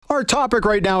Our topic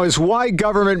right now is why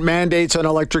government mandates on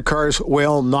electric cars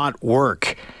will not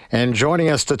work. And joining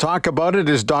us to talk about it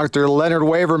is Dr. Leonard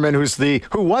Waverman, who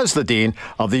was the dean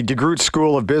of the DeGroote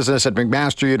School of Business at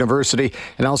McMaster University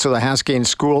and also the Haskayne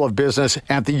School of Business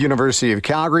at the University of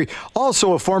Calgary.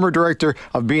 Also a former director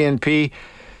of BNP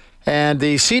and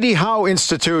the C.D. Howe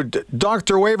Institute.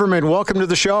 Dr. Waverman, welcome to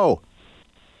the show.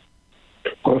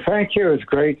 Well, thank you. It's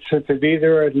great to be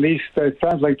there. At least it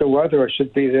sounds like the weather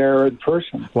should be there in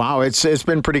person. Wow, it's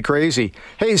been pretty crazy.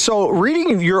 Hey, so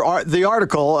reading the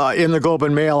article in the Globe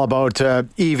and Mail about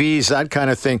EVs, that kind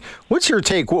of thing, what's your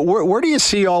take? Where do you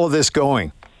see all of this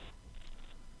going?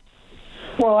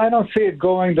 Well, I don't see it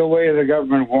going the way the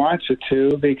government wants it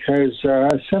to, because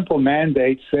a simple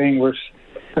mandate saying we're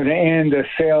going to end the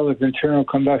sale of internal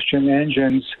combustion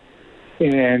engines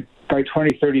by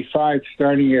 2035,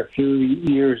 starting a few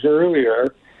years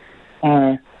earlier,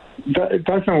 it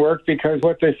doesn't work, because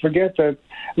what they forget that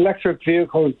electric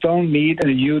vehicles don't meet a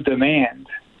new demand.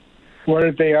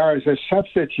 What they are is a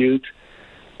substitute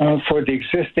for the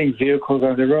existing vehicles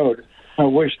on the road,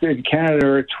 which in Canada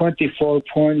are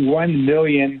 24.1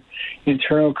 million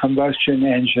internal combustion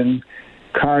engine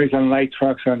cars and light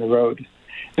trucks on the road.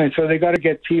 And so they got to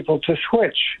get people to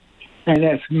switch. And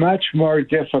that's much more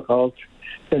difficult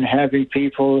than having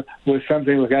people with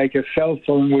something like a cell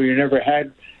phone where you never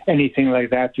had anything like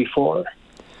that before.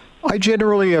 I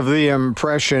generally have the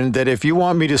impression that if you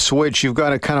want me to switch, you've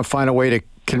got to kind of find a way to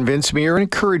convince me or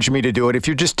encourage me to do it. If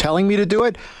you're just telling me to do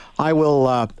it, I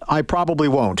probably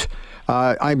won't.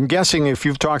 I'm guessing if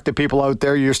you've talked to people out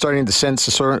there, you're starting to sense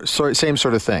the same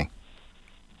sort of thing.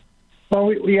 Well,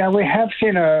 we have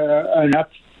seen an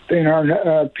up in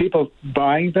our people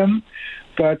buying them,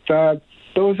 but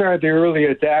those are the early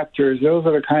adapters. Those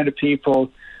are the kind of people,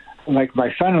 like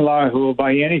my son-in-law, who will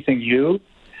buy anything new.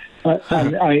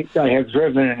 I have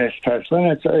driven in this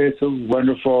Tesla. It's a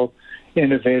wonderful,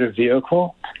 innovative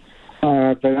vehicle,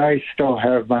 but I still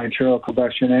have my internal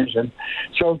combustion engine.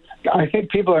 So I think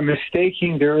people are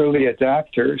mistaking the early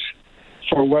adapters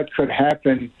for what could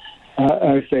happen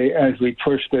as we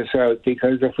push this out.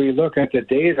 Because if we look at the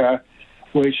data,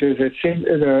 which is it seems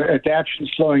the adoption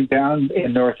slowing down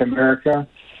in North America.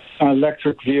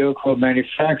 Electric vehicle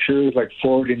manufacturers like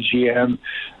Ford and GM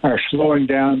are slowing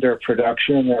down their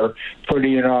production or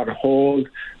putting it on hold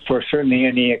for certainly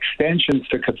any extensions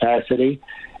to capacity.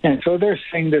 And so they're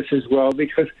seeing this as well,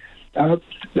 because there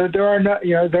are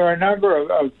a number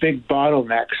of big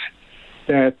bottlenecks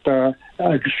that a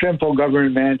simple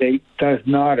government mandate does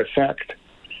not affect.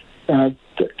 The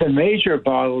major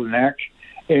bottleneck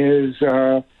is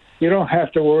you don't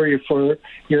have to worry for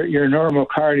your normal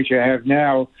car that you have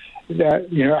now, that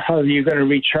how are you going to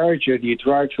recharge it? You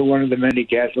drive to one of the many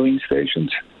gasoline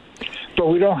stations. But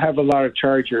we don't have a lot of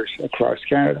chargers across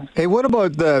Canada. Hey, what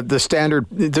about the standard?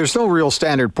 There's no real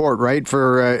standard port, right,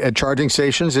 for at charging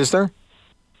stations, is there?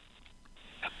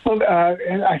 Well,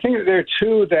 I think there are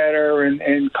two that are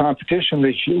in competition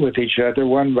with each other,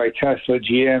 one by Tesla,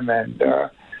 GM,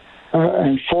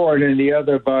 and Ford, and the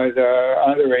other by the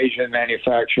other Asian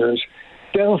manufacturers.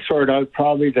 They'll sort out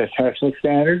probably the Tesla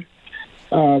standard.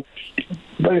 But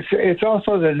it's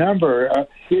also the number.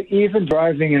 Even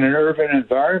driving in an urban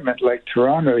environment like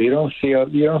Toronto, you don't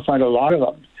find a lot of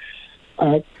them.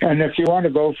 And if you want to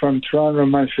go from Toronto to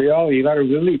Montreal, you got to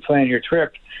really plan your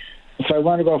trip. If I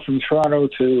want to go from Toronto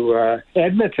to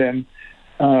Edmonton,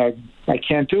 I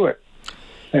can't do it.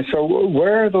 And so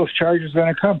where are those charges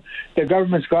going to come? The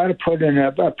government's got to put in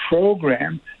a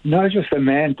program, not just a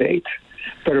mandate,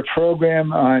 but a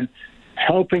program on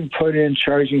helping put in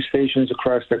charging stations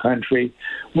across the country,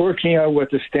 working out what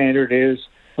the standard is,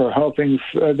 or helping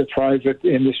the private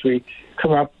industry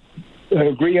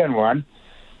agree on one,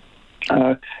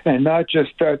 and not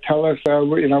just tell us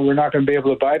we're not going to be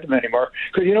able to buy them anymore.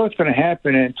 Because you know what's going to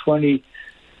happen in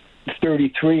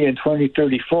 2033 and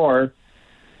 2034?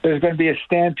 There's going to be a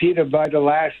stampede to buy the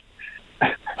last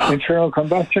internal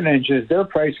combustion engines. Their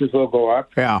prices will go up.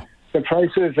 Yeah. The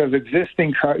prices of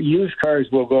existing used cars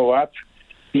will go up.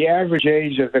 The average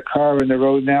age of the car on the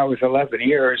road now is 11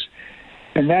 years.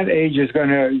 And that age is going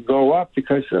to go up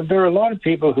because there are a lot of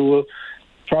people who will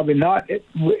probably not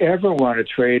ever want to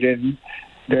trade in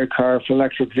their car for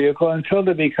electric vehicle until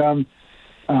they become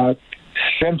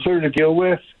simpler to deal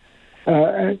with.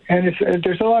 And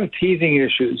there's a lot of teething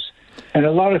issues and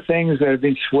a lot of things that have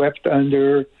been swept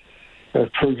under the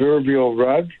proverbial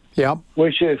rug. Yeah.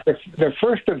 Which is the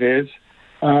first of is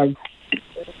there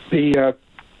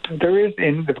is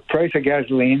in the price of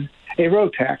gasoline a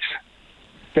road tax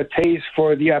that pays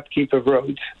for the upkeep of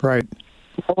roads. Right.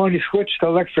 When you switch to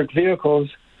electric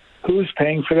vehicles, who's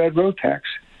paying for that road tax?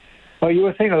 Well, you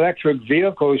would think electric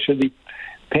vehicles should be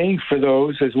paying for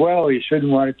those as well. You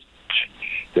shouldn't want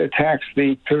to tax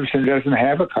the person who doesn't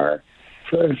have a car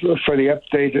for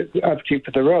the upkeep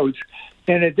of the roads.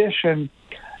 In addition,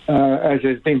 as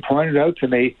has been pointed out to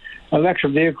me,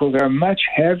 electric vehicles are much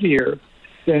heavier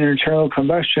than internal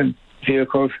combustion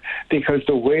vehicles because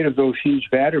the weight of those huge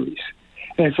batteries.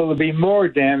 And so there'll be more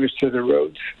damage to the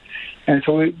roads. And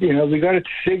so we got to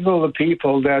signal the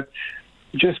people that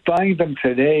just buying them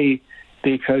today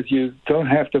because you don't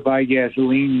have to buy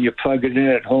gasoline and you plug it in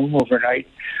at home overnight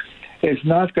is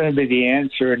not going to be the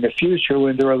answer in the future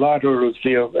when there are a lot of those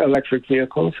electric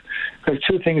vehicles, because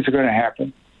two things are going to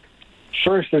happen.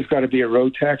 First, there's got to be a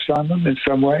road tax on them in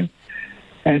some way.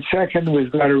 And second,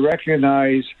 we've got to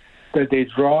recognize that they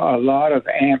draw a lot of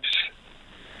amps.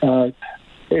 With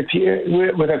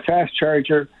a fast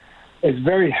charger, it's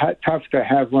very tough to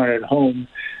have one at home,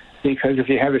 because if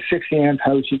you have a 60-amp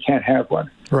house, you can't have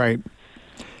one. Right.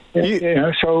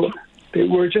 So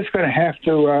we're just going to have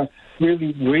to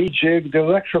really rejig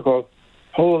the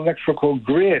whole electrical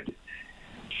grid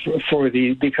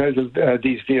because of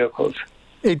these vehicles.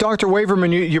 Hey, Dr.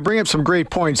 Waverman, you bring up some great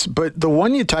points, but the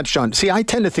one you touched on, see, I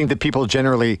tend to think that people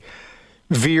generally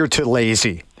veer to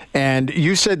lazy. And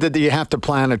you said that you have to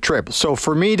plan a trip. So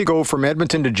for me to go from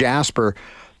Edmonton to Jasper,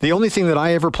 the only thing that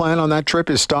I ever plan on that trip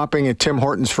is stopping at Tim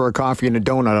Hortons for a coffee and a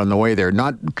donut on the way there,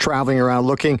 not traveling around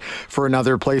looking for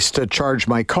another place to charge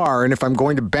my car. And if I'm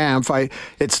going to Banff,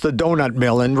 it's the donut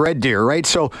mill in Red Deer, right?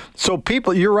 So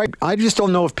people, you're right. I just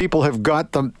don't know if people have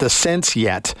got the sense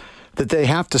yet that they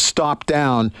have to stop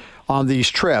down on these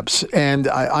trips. And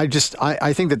I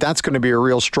think that that's going to be a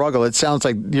real struggle. It sounds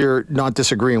like you're not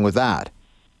disagreeing with that.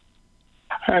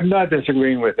 I'm not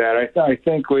disagreeing with that. I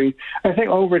think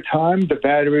over time the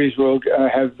batteries will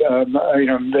have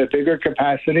the bigger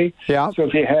capacity. Yeah. So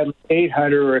if you had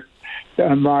 800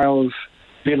 miles,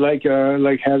 it'd be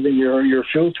like having your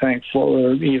fuel tank full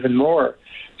or even more.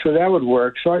 So that would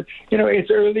work. So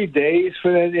it's early days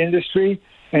for that industry,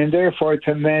 and therefore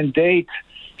to mandate,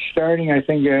 starting, I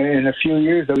think, in a few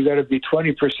years, that we've got to be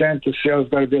 20% of sales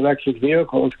got to be electric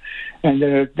vehicles. And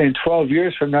in 12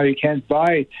 years from now, you can't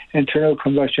buy internal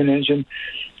combustion engine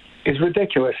is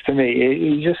ridiculous to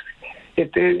me.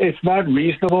 It's not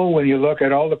reasonable when you look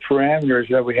at all the parameters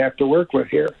that we have to work with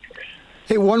here.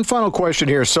 Hey, one final question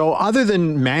here. So other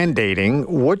than mandating,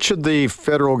 what should the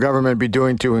federal government be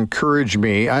doing to encourage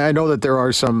me? I know that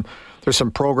there's some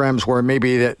programs where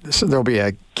maybe there'll be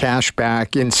a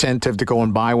cashback incentive to go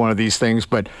and buy one of these things,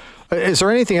 but is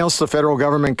there anything else the federal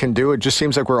government can do? It just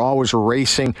seems like we're always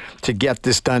racing to get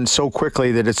this done so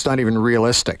quickly that it's not even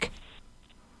realistic.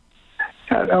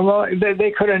 Well,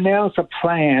 they could announce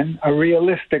a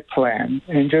realistic plan,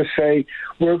 and just say,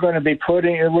 we're going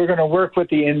to work with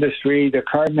the industry, the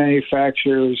car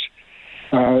manufacturers,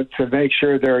 to make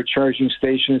sure there are charging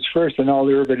stations first in all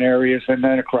the urban areas and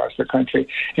then across the country.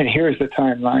 And here's the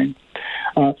timeline.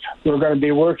 We're going to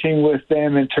be working with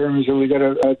them in terms of, we got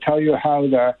to tell you how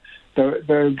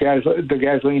the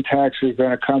gasoline tax is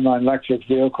going to come on electric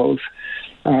vehicles.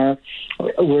 We're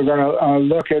going to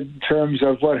look at terms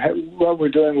of what we're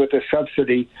doing with the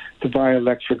subsidy to buy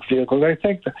electric vehicles. I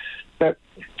think that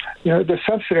the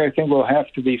subsidy, I think, will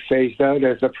have to be phased out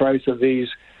as the price of these.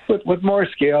 With more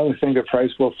scale, I think the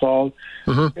price will fall.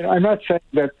 Mm-hmm. I'm not saying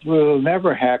that will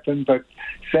never happen, but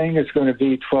saying it's going to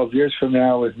be 12 years from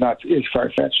now is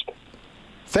far-fetched.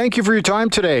 Thank you for your time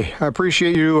today. I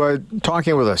appreciate you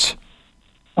talking with us.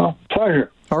 Oh,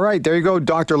 pleasure. All right, there you go.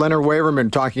 Dr. Leonard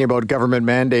Waverman talking about government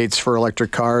mandates for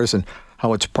electric cars and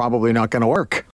how it's probably not going to work.